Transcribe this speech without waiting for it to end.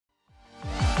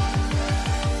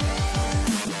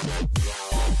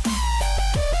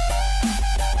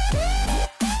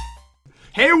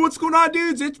Hey, what's going on,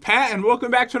 dudes? It's Pat, and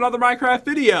welcome back to another Minecraft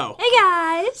video. Hey,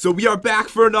 guys. So we are back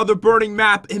for another burning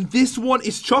map, and this one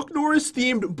is Chuck Norris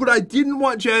themed, but I didn't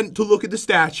want Jen to look at the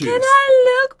statues. Can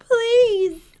I look,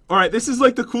 please? All right, this is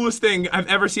like the coolest thing I've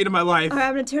ever seen in my life. All right,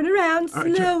 I'm going to turn around All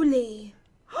right, slowly.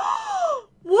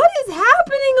 What is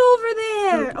happening over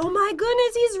there? Oh, my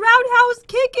goodness, he's roundhouse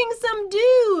kicking some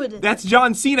dude. That's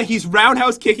John Cena. He's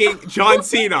roundhouse kicking John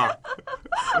Cena.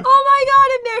 Oh, my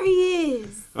God, and there he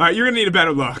is. All right, you're going to need a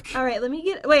better look. All right, let me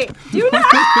get... Wait, do not...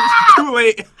 Too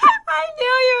late. I knew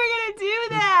you were going to do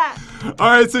that.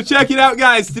 All right, so check it out,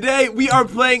 guys. Today, we are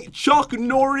playing Chuck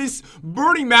Norris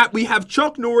Burning Map. We have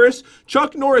Chuck Norris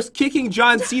kicking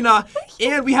John Cena,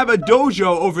 and we have a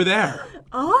dojo over there.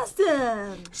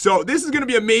 Awesome. So this is going to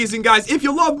be amazing, guys. If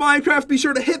you love Minecraft, be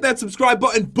sure to hit that subscribe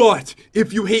button. But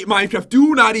if you hate Minecraft,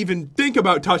 do not even think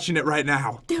about touching it right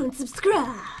now. Don't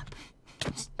subscribe.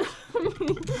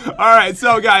 Alright,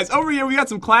 so guys, over here we got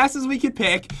some classes we could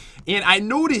pick. And I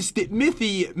noticed that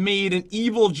Mithy made an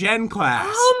evil Gen class.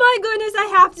 Oh my goodness, I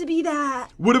have to be that.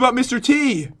 What about Mr.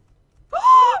 T?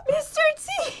 Mr.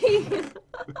 T!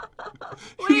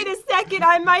 Wait a second,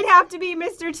 I might have to be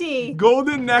Mr. T.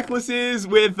 Golden necklaces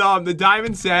with the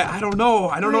diamond set. I don't know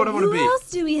what I want to be. Who else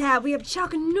do we have? We have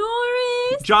Chuck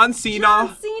Norris, John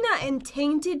Cena, and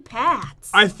Tainted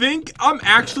Pats. I think I'm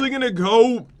actually going to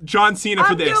go John Cena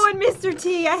for this. I'm going Mr.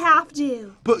 T, I have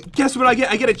to. But guess what I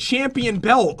get? I get a champion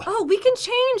belt. Oh, we can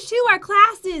change too our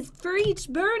classes for each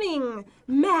burning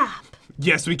map.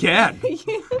 Yes, we can.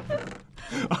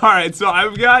 Alright, so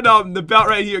I've got the belt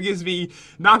right here. Gives me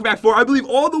knockback 4. I believe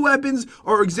all the weapons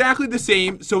are exactly the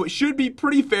same, so it should be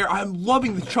pretty fair. I'm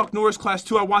loving the Chuck Norris class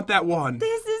too. I want that one.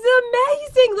 This is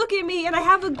amazing. Look at me, and I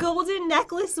have a golden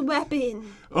necklace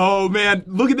weapon. Oh man,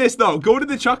 look at this though. Go to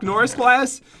the Chuck Norris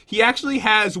class. He actually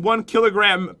has 1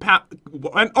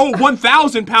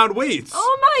 1,000 pound weights.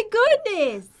 Oh my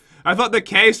goodness. I thought the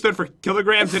K stood for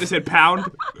kilograms and it said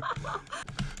pound.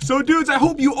 So dudes, I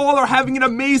hope you all are having an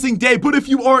amazing day, but if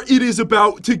you are, it is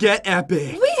about to get epic. We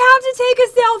have to take a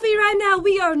selfie right now.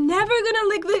 We are never gonna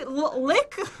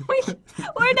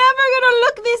we're never gonna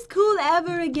look this cool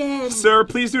ever again. Sir,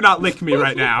 please do not lick me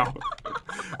right now.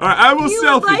 Alright, I will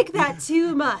selfie. You like that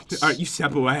too much. Alright, you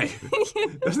step away.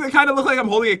 Doesn't it kind of look like I'm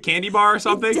holding a candy bar or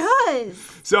something? It does.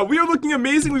 So we are looking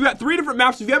amazing. We've got 3 different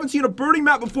maps. If you haven't seen a burning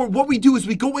map before, what we do is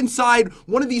we go inside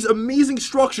one of these amazing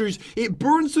structures. It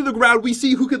burns to the ground. We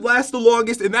see who could last the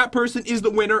longest, and that person is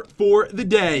the winner for the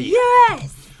day.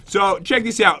 Yes. So check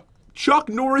this out. Chuck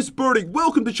Norris Burning.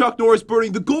 Welcome to Chuck Norris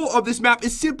Burning. The goal of this map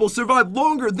is simple. Survive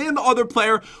longer than the other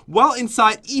player while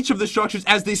inside each of the structures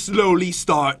as they slowly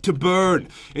start to burn.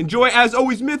 Enjoy, as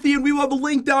always, Mithy, and we will have a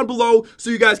link down below so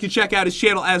you guys can check out his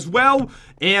channel as well.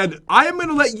 And I am going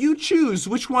to let you choose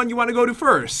which one you want to go to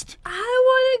first. I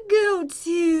want to go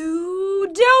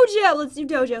to Dojo. Let's do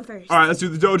Dojo first. All right, let's do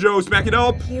the dojo. Smack it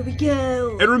up. Here we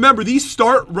go. And remember, these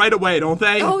start right away, don't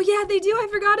they? Oh, yeah, they do. I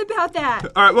forgot about that.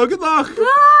 All right, well, good luck.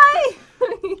 Bye.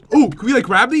 Oh, can we, like,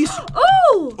 grab these?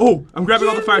 Oh. Oh, I'm grabbing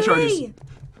all the fire charges. Yay.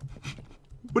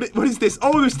 What is this?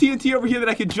 Oh, there's TNT over here that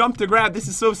I can jump to grab. This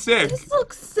is so sick. This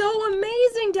looks so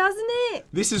amazing, doesn't it?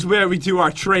 This is where we do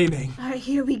our training. All right,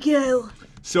 here we go.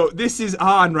 So this is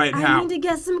on right now. I need to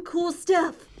get some cool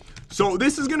stuff. So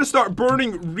this is gonna start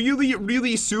burning really,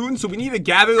 really soon. So we need to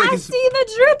gather like. I see the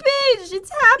drippage. It's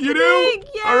happening. You do?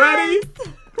 Yes. Already?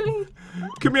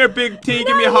 Come here, Big T.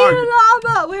 Give me a I hug. hear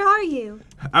lava. Where are you?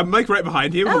 I'm like right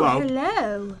behind you. Oh, Hello.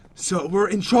 hello. So we're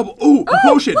in trouble. Oh, a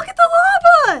potion. Look at the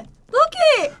lava. Look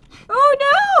it.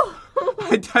 Oh no.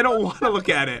 I don't want to look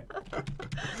at it.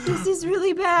 This is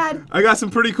really bad. I got some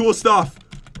pretty cool stuff.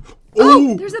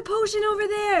 Oh, there's a potion over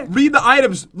there. Read the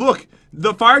items. Look,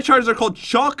 the fire charges are called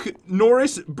Chuck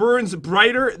Norris Burns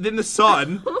Brighter Than the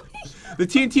Sun. The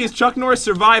TNT is Chuck Norris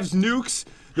Survives Nukes.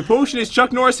 The potion is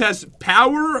Chuck Norris has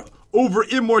power over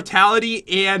immortality.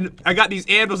 And I got these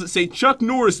anvils that say Chuck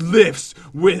Norris lifts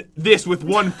with with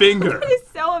 1 finger. That is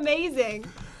so amazing.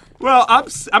 Well, I'm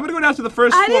gonna go down to the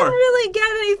first floor. I didn't really get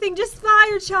anything, just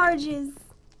fire charges.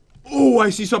 Oh, I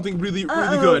see something really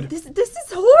good. This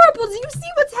is horrible. Do you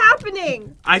see what's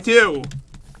happening? I do.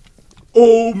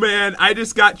 Oh man, I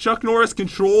just got Chuck Norris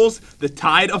controls the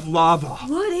tide of lava.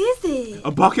 What is it?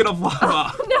 A bucket of lava.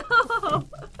 Oh, no.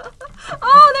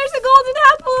 Oh, there's a golden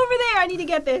apple over there. I need to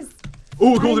get this.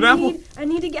 Oh, a golden apple? I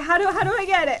need to get. How do I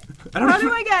get it? How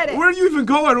do I get it? Where are you even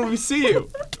going? I don't even see you.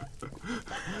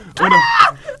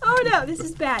 Ah! Oh no, this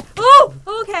is bad. Oh,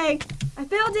 okay. I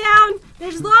fell down.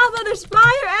 There's lava. There's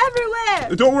fire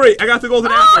everywhere. Don't worry, I got the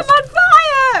golden apples. apples. I'm on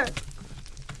fire.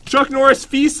 Chuck Norris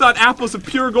feasts on apples of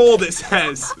pure gold, it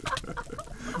says.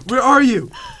 Where are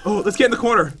you? Oh, let's get in the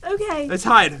corner. Okay. Let's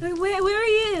hide. Where are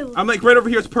you? I'm like right over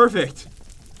here. It's perfect.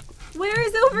 Where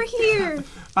is over here?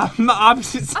 I'm the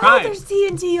opposite Oh, side. there's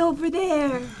TNT over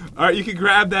there. All right, you can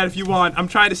grab that if you want. I'm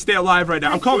trying to stay alive right now.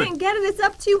 I'm I coming. can't get it. It's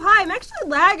up too high. I'm actually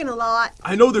lagging a lot.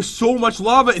 I know there's so much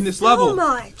lava in this level. So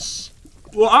much.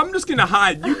 Well, I'm just gonna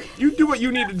hide. You do what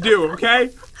you need to do, okay?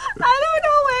 I don't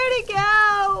know where to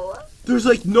go. There's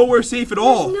like nowhere safe at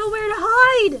all. There's nowhere to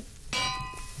hide.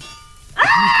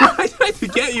 I tried to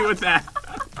get you with that.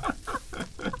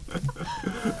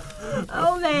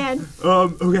 Oh man.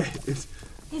 Okay.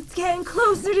 It's getting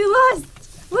closer to us.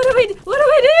 What do we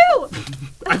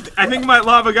do? I think my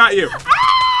lava got you.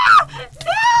 Ah!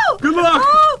 No! Good luck.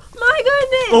 Oh my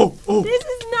goodness. Oh. This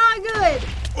is not good.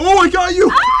 Oh, I got you.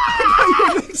 Ah! I got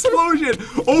you with an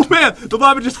explosion. Oh man, the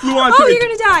lava just flew onto Oh, me. you're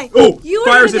gonna die. Oh, you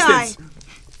fire are gonna resistance. die.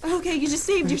 Okay, you just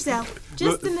saved yourself.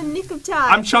 Just in the nick of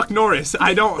time. I'm Chuck Norris.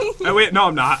 I don't. Wait, no,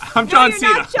 I'm not. I'm John you're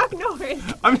Cena. not Chuck Norris.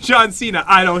 I'm John Cena.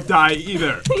 I don't die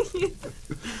either.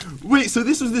 Wait, so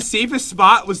this was the safest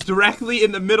spot? Was directly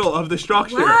in the middle of the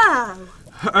structure. Wow.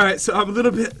 All right, so I'm a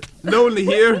little bit lonely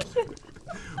here.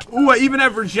 Ooh, I even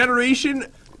have regeneration,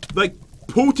 like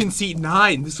potency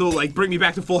 9. This will like bring me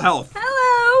back to full health.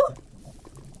 Hello.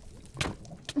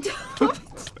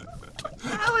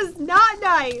 That was not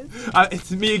nice.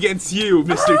 It's me against you,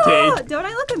 Mr. T. Don't I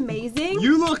look amazing?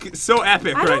 You look so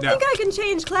epic I right don't now. think I can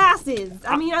change classes.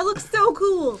 I mean, I look so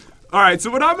cool. All right, so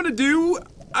what I'm gonna do,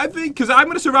 I think, because I'm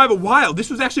gonna survive a while. This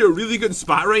was actually a really good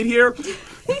spot right here.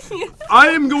 I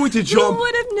am going to jump. Who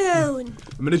would have known?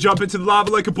 I'm gonna jump into the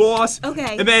lava like a boss.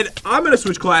 Okay. And then I'm gonna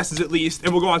switch classes at least,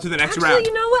 and we'll go on to the next round. Actually,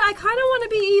 you know what? I kind of want to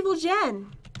be Evil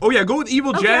Jen. Oh yeah, go with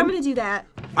Evil Okay, Jen. I'm gonna do that.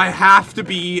 I have to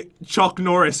be Chuck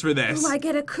Norris for this. Oh, I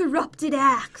get a corrupted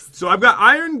axe. So I've got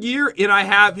iron gear, and I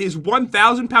have his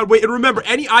 1,000 pound weight. And remember,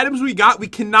 any items we got, we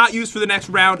cannot use for the next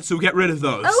round, so get rid of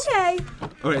those. Okay.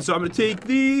 Okay, so I'm gonna take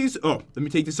these. Oh, let me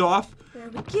take this off. There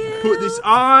we go. Put this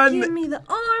on. Give me the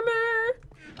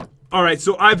armor. All right,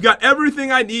 so I've got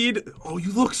everything I need. Oh,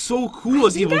 you look so cool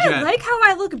as Evil I Jen. like how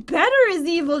I look better as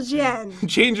Evil Jen.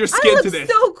 Change your I skin look to this.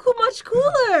 so much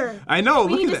cooler. I know.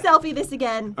 We Look need at to that. selfie this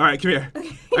again. All right, come here.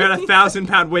 I got a 1,000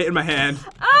 pound weight in my hand.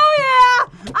 Oh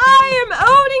yeah, I am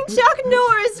owning Chuck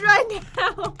Norris right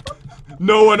now.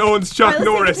 No one owns Chuck All right,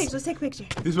 Norris. Let's take a picture.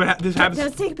 This is what this happens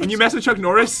let's take a when you picture. mess with Chuck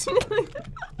Norris.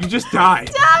 You just die.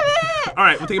 Stop it! All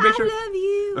right, we'll take a picture. I love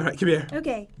you. All right, come here.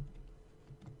 Okay.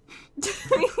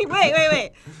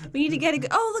 wait. We need to get a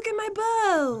good. Oh, look at my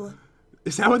bow.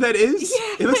 Is that what that is?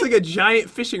 Yeah. It looks like a giant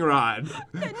fishing rod.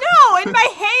 No, in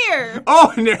my hair.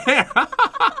 Oh, in your hair.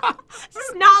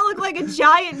 Does not look like a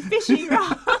giant fishing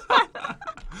rod.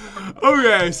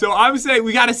 Okay, so I'm saying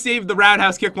we gotta save the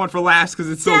roundhouse kick one for last because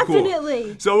it's so cool.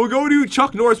 Definitely. So we'll go to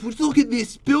Chuck Norris. Look at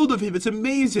this build of him. It's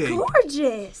amazing.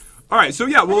 Gorgeous. All right, so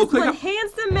yeah, we'll This click one on.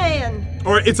 handsome man.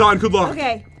 Or it's on. Good luck.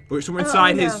 Okay. Okay, so we're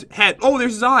inside no. his head. Oh,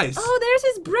 there's his eyes. Oh,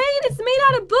 there's his brain. It's made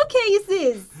out of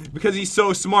bookcases. Because he's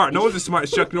so smart. No one's as smart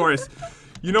as Chuck Norris.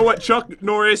 You know what? Chuck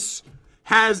Norris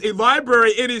has a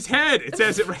library in his head. It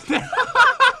says it right there.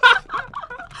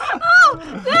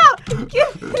 Oh, no.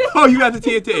 Give me Oh, you got the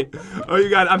TNT. Oh, you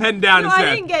got it. I'm heading down No, instead.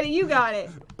 I didn't get it. You got it.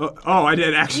 Oh, I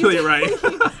did actually, right.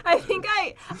 I think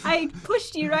I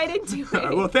pushed you right into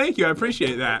it. Well, thank you. I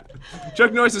appreciate that.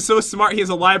 Chuck Norris is so smart, he has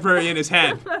a library in his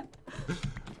head.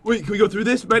 Wait, can we go through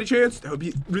this by any chance? That would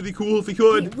be really cool if we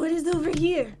could. Wait, what is over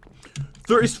here?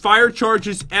 There is fire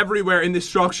charges everywhere in this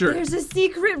structure. There's a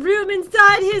secret room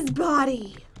inside his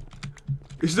body.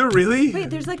 Is there really? Wait,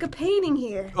 there's like a painting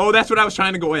here. Oh, that's what I was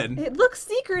trying to go in. It looks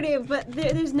secretive, but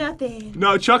there's nothing.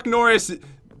 No, Chuck Norris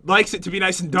likes it to be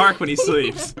nice and dark when he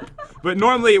sleeps. But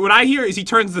normally, what I hear is he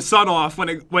turns the sun off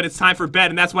when it's time for bed,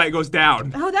 and that's why it goes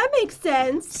down. Oh, that makes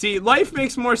sense. See, life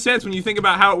makes more sense when you think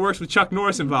about how it works with Chuck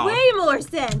Norris involved. Way more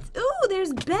sense. Ooh,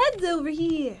 there's beds over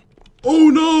here. Oh,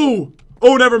 no!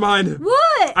 Oh, never mind.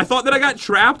 What? I thought that I got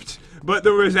trapped, but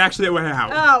there was actually a way out.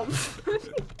 Oh.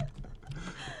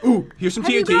 Ooh, here's some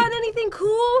Have TNT. you got anything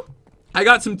cool? I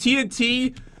got some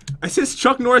TNT. It says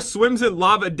Chuck Norris swims in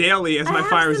lava daily as my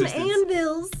fire I have some resistance.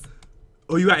 anvils.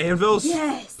 Oh, you got anvils?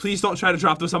 Yes. Please don't try to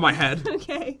drop those on my head.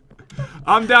 Okay.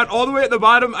 I'm down all the way at the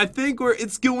bottom. I think where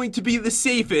it's going to be the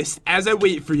safest as I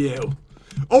wait for you.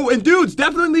 Oh, and dudes,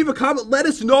 definitely leave a comment. Let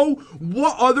us know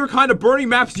what other kind of burning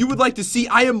maps you would like to see.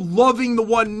 I am loving the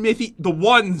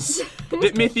ones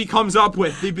that Mithy comes up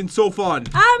with. They've been so fun.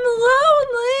 I'm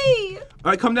lonely.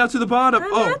 All right, come down to the bottom.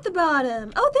 I'm at the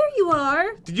bottom. Oh, there you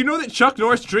are. Did you know that Chuck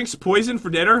Norris drinks poison for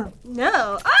dinner?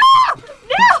 No. Ah!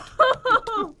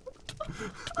 No!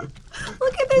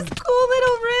 Look at this cool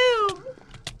little room.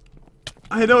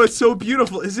 I know, it's so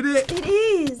beautiful, isn't it? It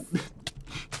is.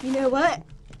 You know what?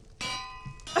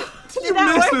 You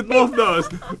missed with both those.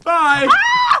 Bye.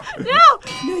 Ah!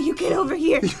 No, you get over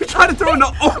here. You're trying to throw oh my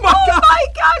god. Oh my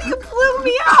god, you blew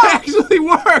me It up. actually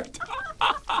worked.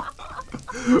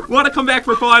 Want to come back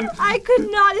for fun? I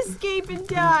could not escape in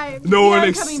time.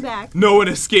 I'm coming back. No one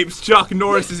escapes Chuck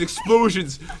Norris's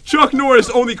explosions. Chuck Norris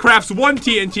only crafts one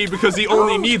TNT because he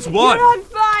only needs one. You're on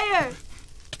fire.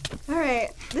 All right,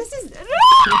 this is.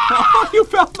 You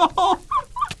fell in the hole.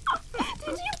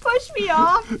 Did you push me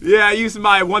off? Yeah, I used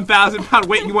my 1,000-pound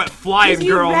weight and you went flying, Did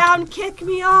you girl. round kick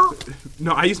me off?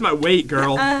 No, I used my weight,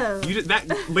 girl. Oh. That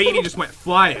lady just went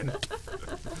flying.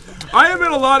 I am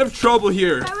in a lot of trouble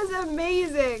here. That was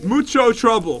amazing. Mucho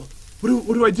trouble.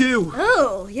 What do I do?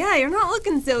 Oh, yeah, you're not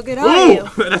looking so good, are you?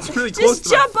 Oh, that's really close Just to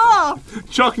jump off.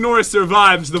 Chuck Norris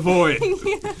survives the void.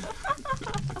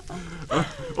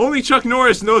 Only Chuck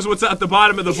Norris knows what's at the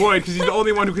bottom of the void because he's the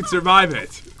only one who can survive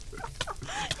it.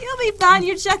 You'll be fine,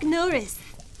 you're Chuck Norris.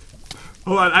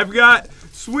 Hold on, I've got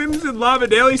swims in lava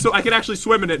daily, so I can actually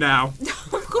swim in it now.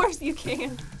 Of course you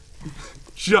can.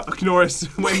 Chuck Norris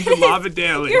swims in lava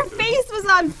daily. Your face was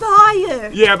on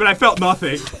fire. Yeah, but I felt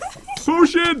nothing.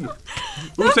 Potion!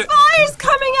 The fire's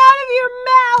coming out of your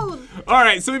mouth. All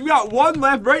right, so we've got one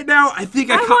left right now. I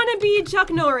think I want to be Chuck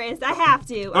Norris. I have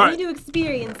to. All I right. need to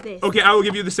experience this. Okay, I will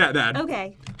give you the set then.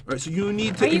 Okay. All right, so you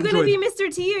need to Are you enjoy. going to be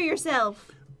Mr. T or yourself?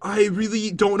 I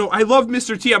really don't know. I love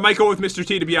Mr. T. I might go with Mr.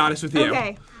 T to be honest with you.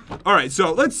 Okay. All right,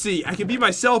 so let's see. I can be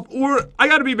myself or I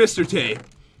got to be Mr. T.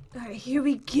 All right, here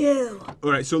we go.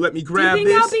 All right, so let me Do grab you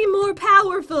think this. I'll be more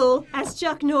powerful as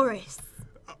Chuck Norris?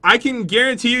 I can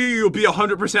guarantee you'll be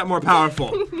 100% more powerful.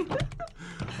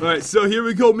 All right, so here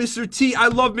we go, Mr. T. I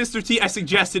love Mr. T. I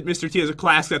suggested Mr. T as a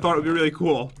class 'cause I thought it would be really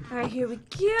cool. All right, here we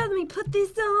go. Let me put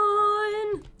this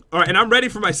on. All right, and I'm ready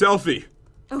for my selfie.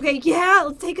 Okay, yeah,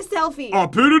 let's take a selfie. I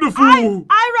pity the fool.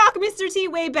 I rock Mr. T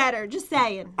way better, just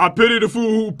saying. I pity the fool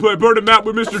who play Burning Map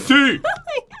with Mr. T.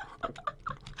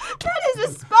 That is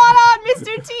a spot-on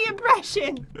Mr. T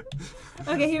impression.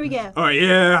 Okay, here we go. All right,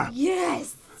 yeah.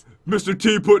 Yes. Mr.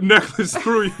 T put necklace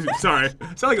through you. Sorry,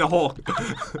 sound like the Hulk.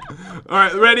 All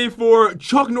right, ready for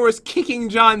Chuck Norris kicking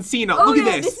John Cena. Oh, Look at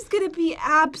yeah, this. This is gonna be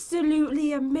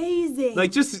absolutely amazing.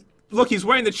 Like, just look, he's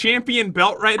wearing the champion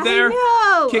belt right there.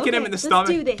 I know. Kicking him Okay, in the stomach.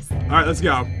 Let's do this. All right, let's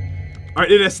go. All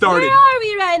right, it has started. Where are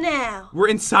we right now? We're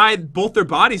inside both their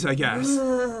bodies, I guess.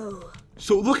 Whoa.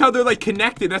 So look how they're like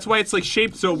connected. That's why it's like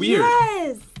shaped so weird.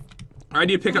 Yes. All right, I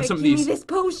need to pick up some of Give these. me this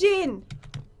potion.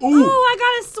 Ooh. Oh, I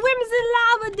got a swims in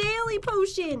lava daily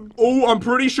potion. Oh, I'm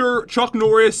pretty sure Chuck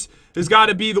Norris has got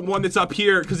to be the one that's up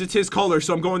here because it's his color.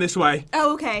 So I'm going this way.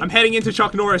 Oh, okay. I'm heading into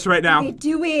Chuck Norris right now. Okay,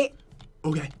 do it.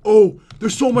 Okay. Oh,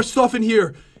 there's so much stuff in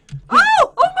here. Oh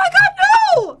my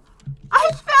God, no!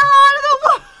 I fell out of the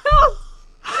water.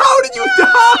 How did you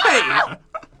die?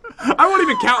 I won't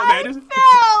even count that. I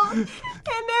fell, and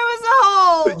there was a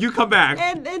hole. You come back.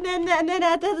 And then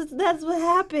that's what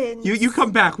happened. You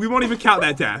come back. We won't even count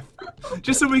that death.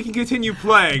 Just so we can continue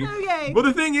playing. Okay. Well,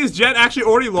 the thing is, Jen actually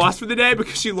already lost for the day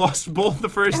because she lost both the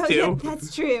first two. Yeah,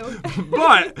 that's true.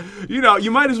 But, you know,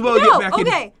 you might as well get back in.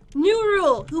 Okay. New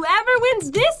rule. Whoever wins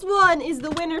this one is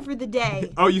the winner for the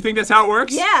day. Oh, you think that's how it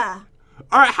works? Yeah.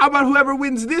 All right, how about whoever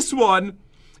wins this one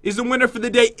is the winner for the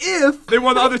day if they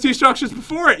won the other two structures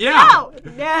before it? Yeah.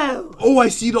 No. Oh, I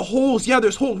see the holes. Yeah,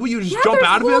 there's holes. Will you just jump there's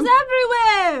out of holes them?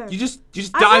 everywhere. You just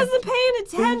dive. I wasn't paying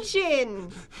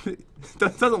attention.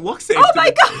 That doesn't look safe. Oh to my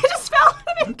me. God! I just fell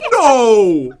out of it again.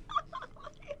 No!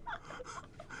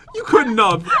 You couldn't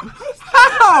have.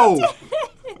 How?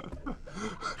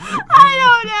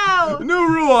 I don't know. New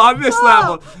rule on this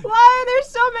level. Why are there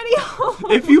so many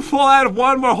holes? If you fall out of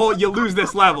one more hole, you lose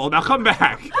this level. Now come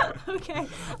back. Okay.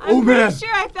 Oh, I'm man. pretty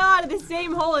sure I fell out of the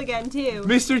same hole again, too.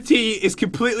 Mr. T is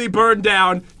completely burned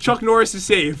down. Chuck Norris is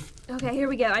safe. Okay, here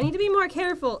we go. I need to be more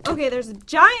careful. Okay, there's a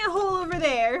giant hole over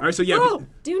there. All right, so yeah. Oh,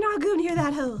 do not go near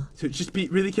that hole. So just be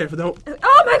really careful. Don't.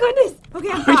 Oh my goodness. Okay,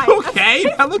 I'm fine. Are you okay?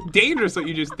 That looked dangerous what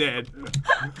you just did.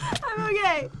 I'm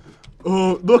okay.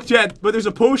 Oh, look, Jen, but there's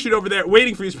a potion over there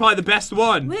waiting for you. It's probably the best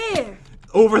one. Where?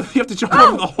 Over, you have to jump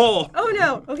over the hole. Oh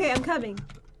no. Okay, I'm coming.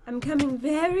 I'm coming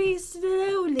very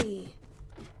slowly.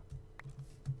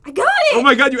 I got it! Oh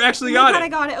my God, you actually got I it.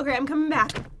 got it. Okay, I'm coming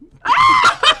back.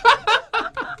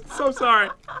 So sorry.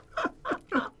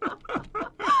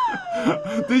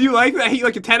 Did you like that? He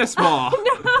like a tennis ball.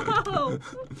 No.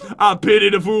 I pity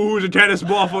the fool who's a tennis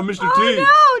ball for Mr. T. Oh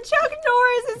no, Chuck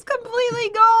Norris is completely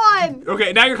gone.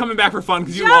 Okay, now you're coming back for fun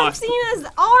because you John lost. Cena's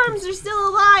arms are still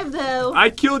alive though. I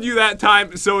killed you that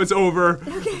time, so it's over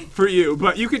Okay. for you.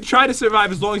 But you can try to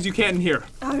survive as long as you can in here.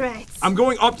 All right. I'm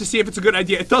going up to see if it's a good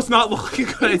idea. It does not look like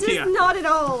a good It idea. is not at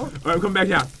all. All right, I'm coming back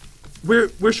down. Where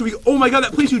should we go? Oh my god,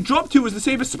 that place you jumped to is the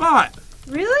safest spot.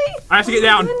 Really? I have to get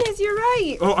down. Oh my goodness, you're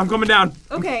right. Oh, I'm coming down.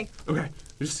 Okay, Okay,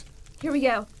 just... here we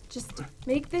go. Just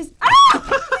make this.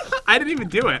 Ah! I didn't even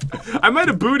do it. I might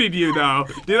have booted you though.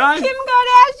 Did I? Kim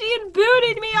Kardashian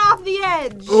booted me off the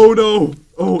edge. Oh no.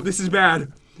 Oh, this is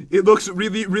bad. It looks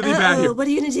really, really bad here. What are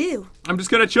you gonna do? I'm just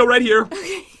gonna chill right here.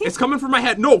 It's coming from my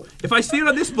head. No, if I stand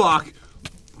on this block,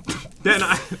 then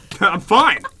I'm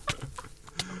fine.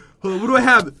 Hold on, what do I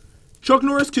have? Chuck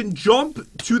Norris can jump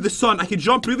to the sun. I can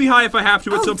jump really high if I have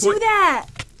to at some point. Do that.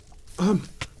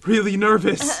 Really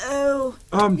nervous. Uh-oh.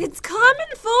 It's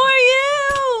coming for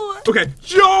you. Okay,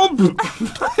 jump!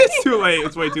 It's too late.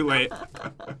 It's way too late.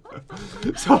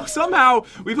 So somehow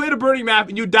we played a burning map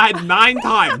and you died 9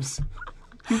 times.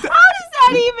 How does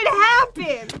that even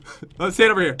happen? Let's stand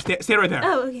over here. Stand right there.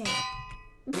 Oh, okay.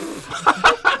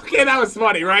 Okay, that was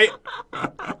funny, right?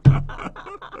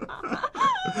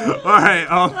 Alright,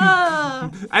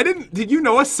 I didn't. Did you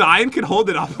know a sign could hold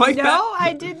it up like that? No,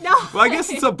 I did not. Well, I guess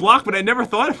it's a block, but I never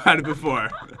thought about it before.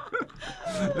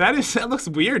 That looks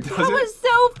weird, doesn't it? That was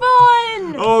so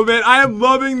fun. Oh man, I am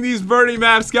loving these burning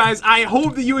maps, guys. I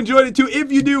hope that you enjoyed it too.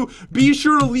 If you do, be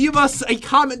sure to leave us a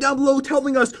comment down below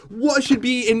telling us what should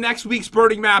be in next week's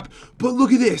burning map. But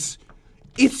look at this.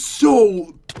 It's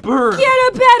so burned. Get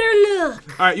a better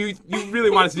look. Alright, you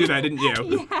really wanted to do that, didn't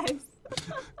you? Yes.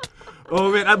 Oh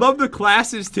man, I love the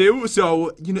classes too.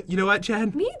 So you know what,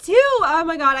 Jen? Me too. Oh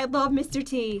my god, I love Mr.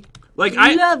 T. Like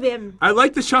I love him. I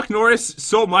like the Chuck Norris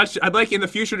so much. I'd like in the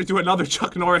future to do another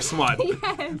Chuck Norris one.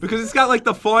 Yes. Because it's got like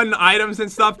the fun items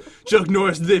and stuff. Chuck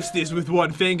Norris lifts this with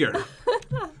one finger.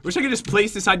 Wish I could just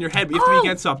place this on your head, but you have to be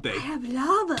against something. I have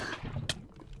lava.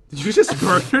 Did you just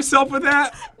burn yourself with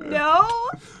that? No.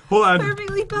 Hold on.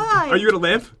 Perfectly fine. Are you gonna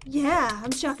live? Yeah,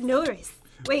 I'm Chuck Norris.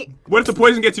 Wait. What if the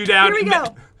poison gets you down? Here we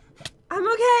go. I'm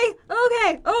okay.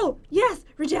 Okay. Oh, yes.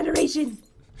 Regeneration.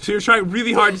 So you're trying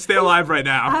really hard to stay alive right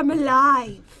now. I'm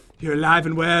alive. You're alive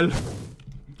and well.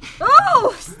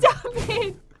 Oh, stop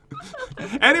it.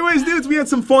 Anyways, dudes, we had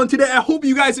some fun today. I hope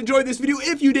you guys enjoyed this video.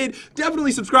 If you did,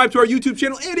 definitely subscribe to our YouTube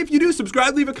channel. And if you do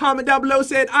subscribe, leave a comment down below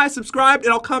saying I subscribed,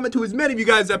 and I'll comment to as many of you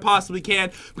guys as I possibly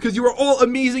can because you are all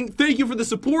amazing. Thank you for the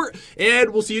support,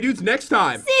 and we'll see you dudes next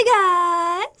time. See you guys.